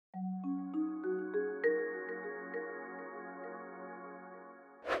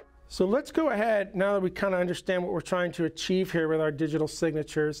So let's go ahead, now that we kind of understand what we're trying to achieve here with our digital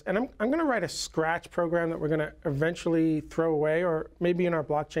signatures, and I'm going to write a Scratch program that we're going to eventually throw away, or maybe in our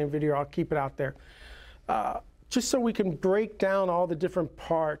blockchain video I'll keep it out there, just so we can break down all the different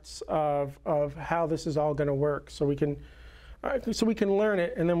parts of how this is all going to work, so we can learn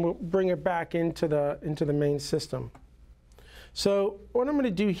it, and then we'll bring it back into the main system. So what I'm going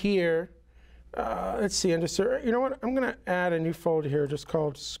to do here, let's see, and just, you know what, I'm going to add a new folder here just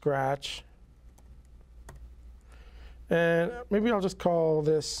called Scratch. And maybe I'll just call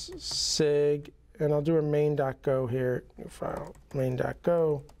this sig, and I'll do a main.go here, new file,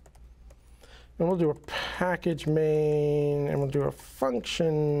 main.go. And we'll do a package main, and we'll do a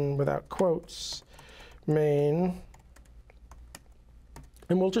function without quotes, main.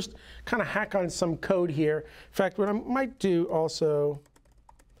 And we'll just kind of hack on some code here. In fact, what I might do also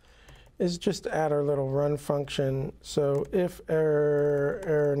is just add our little run function. So if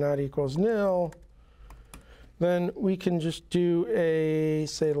error not equals nil, then we can just do a,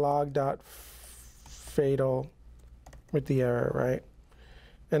 say, log.fatal with the error, right?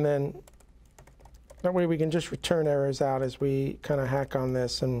 And then that way we can just return errors out as we kind of hack on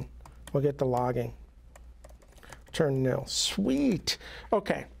this, and we'll get the logging. Return nil. Sweet.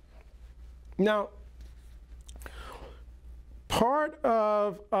 OK. Now, part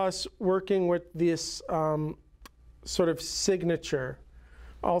of us working with this sort of signature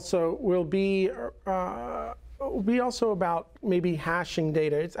also will be also about maybe hashing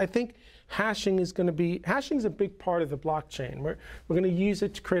data. I think hashing is a big part of the blockchain. We're going to use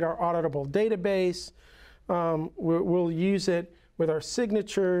it to create our auditable database. We'll use it with our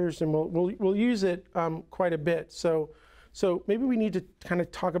signatures, and we'll use it quite a bit. So maybe we need to kind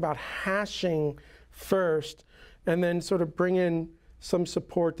of talk about hashing first, and then sort of bring in some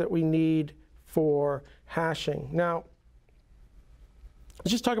support that we need for hashing. Now,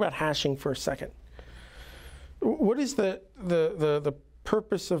 let's just talk about hashing for a second. What is the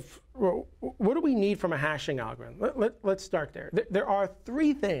purpose of, well, what do we need from a hashing algorithm? Let's start there. There are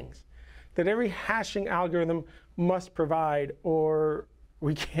three things that every hashing algorithm must provide, or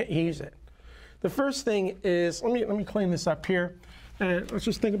we can't use it. The first thing is, let me clean this up here, and let's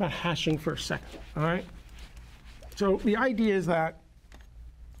just think about hashing for a second, all right? So the idea is that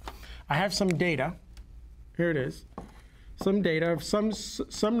I have some data. Here it is. Some data of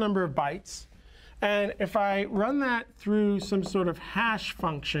some number of bytes. And if I run that through some sort of hash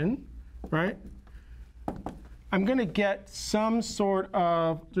function, right, I'm going to get some sort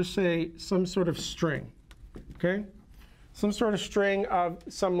of, just say, some sort of string. OK? Some sort of string of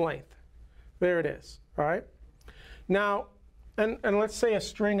some length. There it is. All right? Now, and let's say a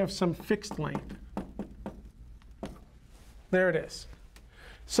string of some fixed length. There it is.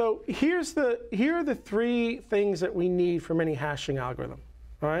 So here are the three things that we need from any hashing algorithm.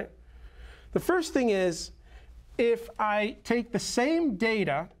 All right? The first thing is, if I take the same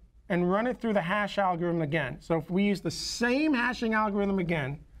data and run it through the hash algorithm again, so if we use the same hashing algorithm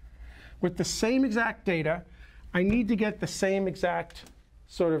again with the same exact data, I need to get the same exact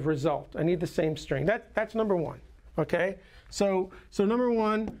sort of result. I need the same string. That's number one. OK? So number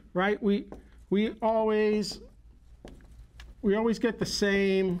one, right, we always get the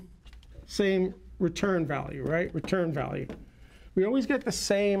same return value, right? Return value. We always get the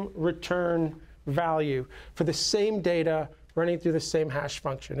same return value for the same data running through the same hash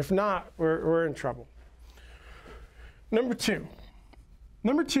function. If not, we're in trouble. Number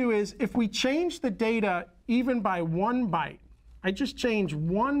two is, if we change the data even by 1 byte, I just change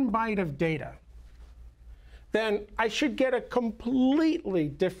 1 byte of data, then I should get a completely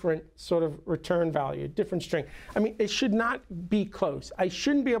different sort of return value, different string. I mean, it should not be close. I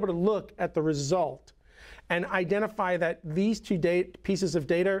shouldn't be able to look at the result and identify that these two pieces of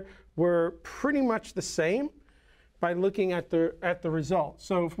data were pretty much the same by looking at the result.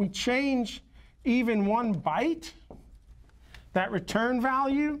 So if we change even 1 byte, that return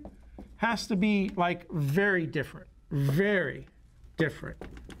value has to be like very different, very different.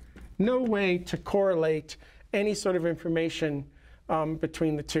 No way to correlate any sort of information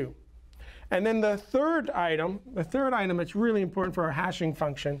between the two. And then the third item that's really important for our hashing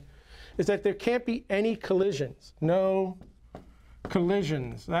function is that there can't be any collisions. No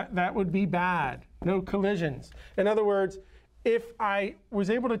collisions. That would be bad. No collisions. In other words, if I was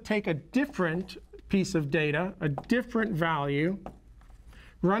able to take a different piece of data, a different value,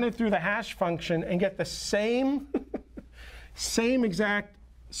 run it through the hash function, and get the same exact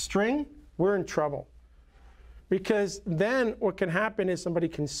string, we're in trouble. Because then what can happen is somebody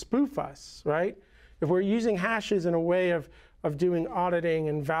can spoof us, right? If we're using hashes in a way of doing auditing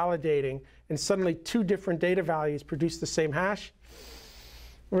and validating, and suddenly two different data values produce the same hash,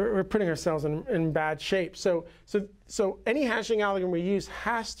 we're putting ourselves in bad shape. So any hashing algorithm we use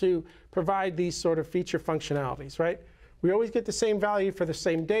has to provide these sort of feature functionalities, right? We always get the same value for the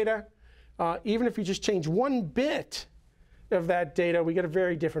same data. Even if you just change one bit of that data, we get a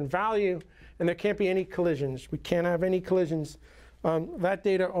very different value, and there can't be any collisions. We can't have any collisions. That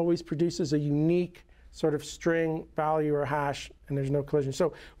data always produces a unique sort of string value or hash, and there's no collision.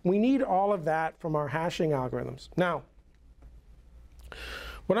 So we need all of that from our hashing algorithms. Now,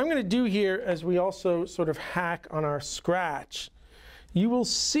 what I'm going to do here as we also sort of hack on our Scratch, you will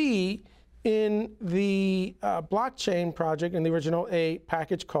see in the blockchain project, in the original, a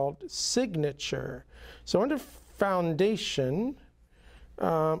package called signature. So under foundation,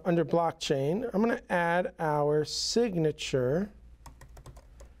 under blockchain, I'm going to add our signature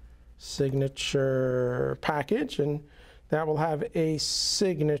package, and that will have a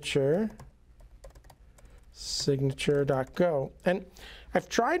signature.go. And I've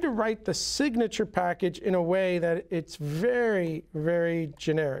tried to write the signature package in a way that it's very, very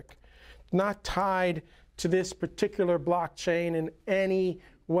generic, not tied to this particular blockchain in any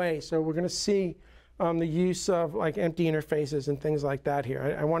way. So we're going to see the use of like empty interfaces and things like that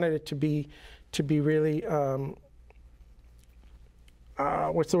here. I wanted it to be really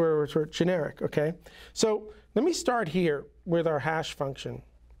what's the word? Generic. Okay. So let me start here with our hash function.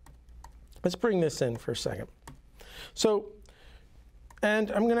 Let's bring this in for a second. So,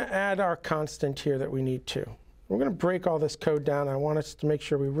 and I'm going to add our constant here that we need to. We're going to break all this code down. I want us to make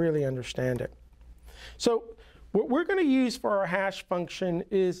sure we really understand it. So what we're going to use for our hash function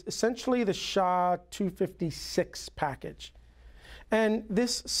is essentially the SHA-256 package. And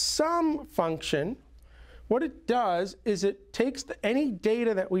this sum function, what it does is it takes any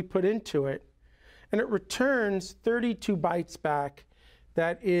data that we put into it, and it returns 32 bytes back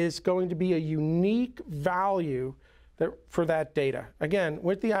that is going to be a unique value for that data. Again,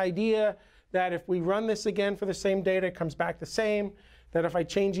 with the idea that if we run this again for the same data, it comes back the same, that if I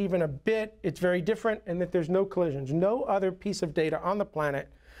change even a bit, it's very different, and that there's no collisions. No other piece of data on the planet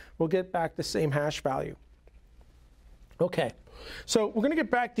will get back the same hash value. Okay, so we're going to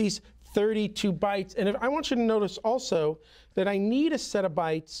get back these 32 bytes, and I want you to notice also that I need a set of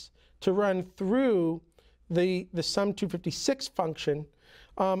bytes to run through the sum256 function.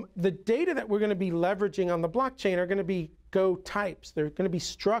 The data that we're going to be leveraging on the blockchain are going to be Go types. They're going to be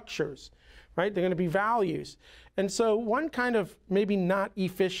structures, right? They're going to be values. And so one kind of maybe not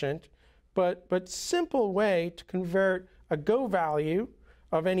efficient, but simple way to convert a Go value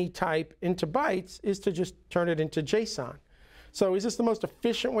of any type into bytes is to just turn it into JSON. So is this the most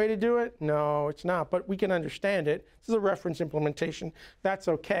efficient way to do it? No, it's not, but we can understand it. This is a reference implementation. That's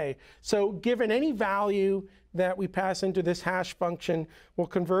okay. So given any value that we pass into this hash function, we'll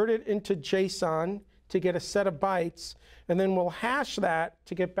convert it into JSON to get a set of bytes, and then we'll hash that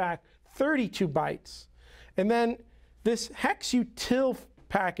to get back 32 bytes. And then this hexutil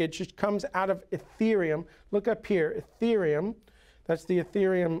package, which comes out of Ethereum, look up here, Ethereum, that's the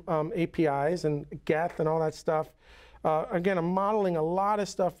Ethereum APIs and Geth and all that stuff. Again, I'm modeling a lot of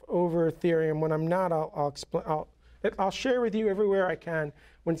stuff over Ethereum. When I'm not, I'll share with you everywhere I can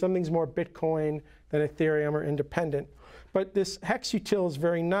when something's more Bitcoin than Ethereum or independent. But this hexutil is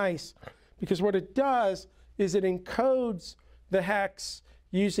very nice because what it does is it encodes the hex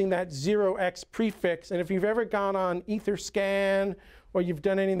using that 0x prefix. And if you've ever gone on Etherscan or you've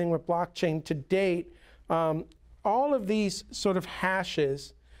done anything with blockchain to date, all of these sort of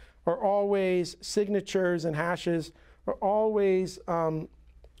hashes are always, signatures and hashes are always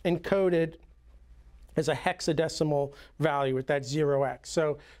encoded as a hexadecimal value with that 0x.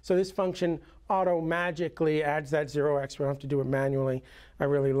 So this function auto-magically adds that 0x. We don't have to do it manually. I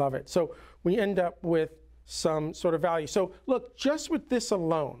really love it. So we end up with some sort of value. So look, just with this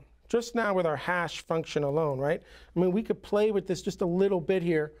alone, just now with our hash function alone, right? I mean, we could play with this just a little bit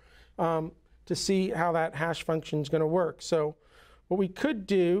here to see how that hash function is going to work. So what we could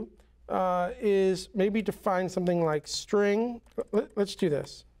do is maybe define something like string. Let's do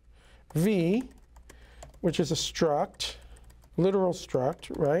this. V, which is a struct, literal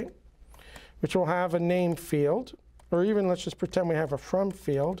struct, right? Which will have a name field, or even let's just pretend we have a from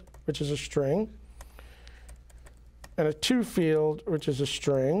field, which is a string, and a to field, which is a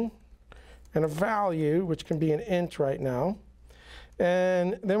string, and a value, which can be an int right now.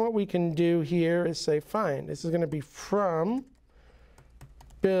 And then what we can do here is say, fine, this is going to be from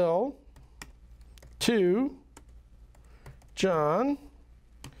Bill to John,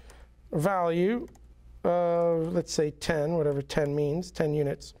 value of, let's say 10, whatever 10 means, 10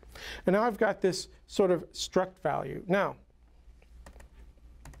 units. And now I've got this sort of struct value. Now,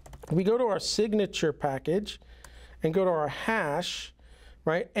 we go to our signature package and go to our hash.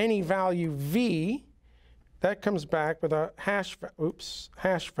 right? Any value v, that comes back with a hash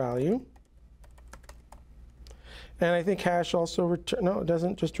value. And I think hash also return, no, it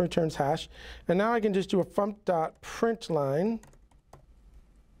doesn't, just returns hash. And now I can just do a func.println,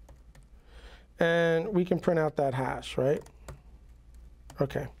 and we can print out that hash, right?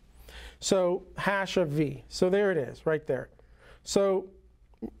 Okay. So hash of v. So there it is, right there. So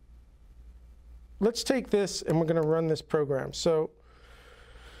let's take this, and we're going to run this program. So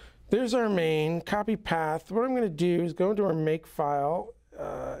there's our main, copy path. What I'm going to do is go into our make file.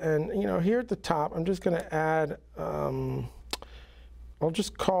 And here at the top, I'm just going to add, I'll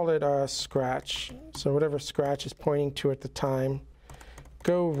just call it scratch. So whatever scratch is pointing to at the time,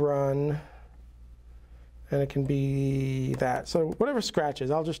 go run, and it can be that. So whatever scratch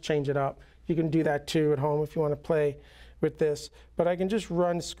is, I'll just change it up. You can do that too at home if you want to play with this. But I can just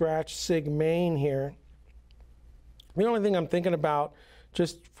run scratch sig main here. The only thing I'm thinking about,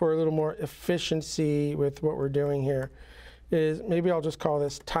 just for a little more efficiency with what we're doing here, is maybe I'll just call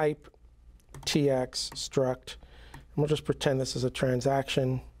this type tx struct. And we'll just pretend this is a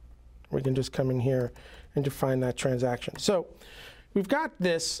transaction. We can just come in here and define that transaction. So we've got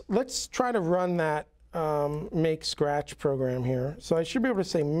this. Let's try to run that make scratch program here. So I should be able to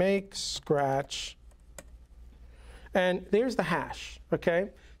say make scratch. And there's the hash, okay?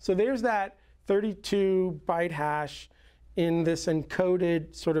 So there's that 32-byte hash in this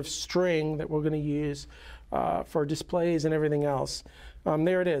encoded sort of string that we're going to use for displays and everything else.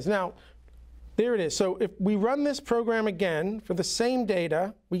 There it is. Now, there it is. So if we run this program again for the same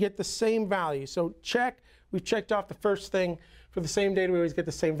data, we get the same value. So check, we've checked off the first thing. For the same data, we always get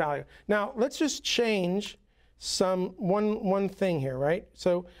the same value. Now, let's just change one thing here, right?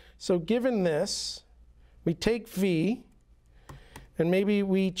 So given this, we take v, and maybe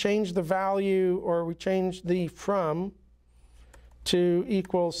we change the value, or we change the from to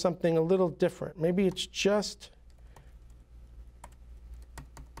equal something a little different. Maybe it's just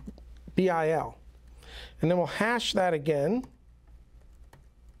BIL. And then we'll hash that again.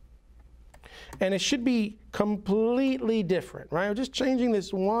 And it should be completely different, right? We're just changing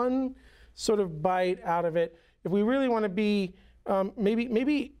this one sort of byte out of it. If we really want to be,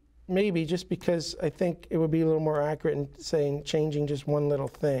 maybe just because I think it would be a little more accurate in saying changing just one little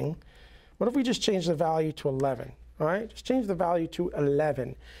thing. What if we just change the value to 11? All right, just change the value to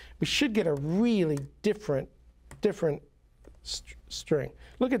 11. We should get a really different string.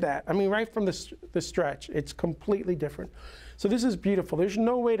 Look at that. I mean, right from the stretch, it's completely different. So this is beautiful. There's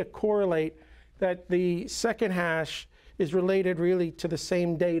no way to correlate that the second hash is related really to the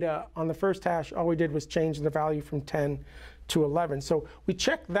same data. On the first hash, all we did was change the value from 10 to 11. So we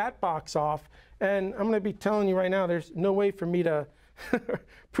checked that box off, and I'm going to be telling you right now, there's no way for me to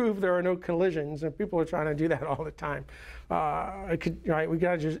prove there are no collisions, and people are trying to do that all the time. Right? We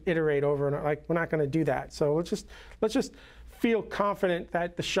got to just iterate over, and like we're not going to do that. So let's just feel confident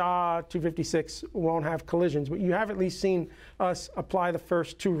that the SHA-256 won't have collisions. But you have at least seen us apply the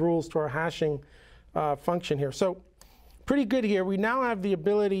first two rules to our hashing function here. So pretty good here. We now have the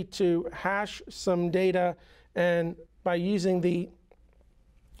ability to hash some data, and by using the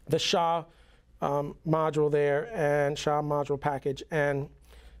SHA module there and SHA module package and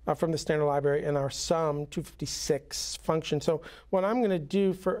from the standard library and our sum 256 function. So what I'm going to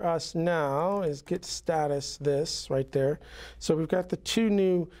do for us now is git status this right there. So we've got the two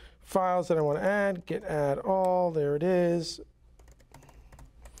new files that I want to add. Git add all. There it is.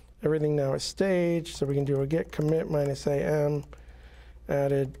 Everything now is staged. So we can do a git commit -am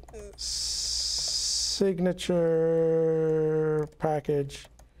added signature package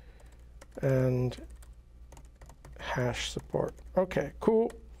and hash support. Okay,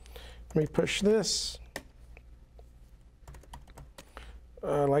 cool. Let me push this.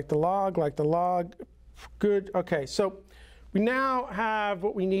 Like the log. Good. Okay, so we now have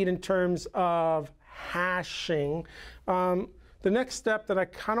what we need in terms of hashing. The next step that I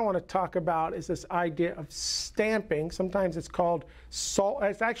kind of want to talk about is this idea of stamping. Sometimes it's called salt.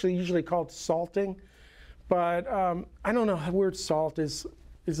 It's actually usually called salting, but I don't know. The word salt is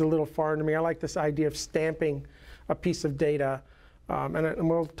a little foreign to me. I like this idea of stamping a piece of data, and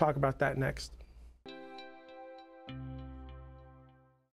we'll talk about that next.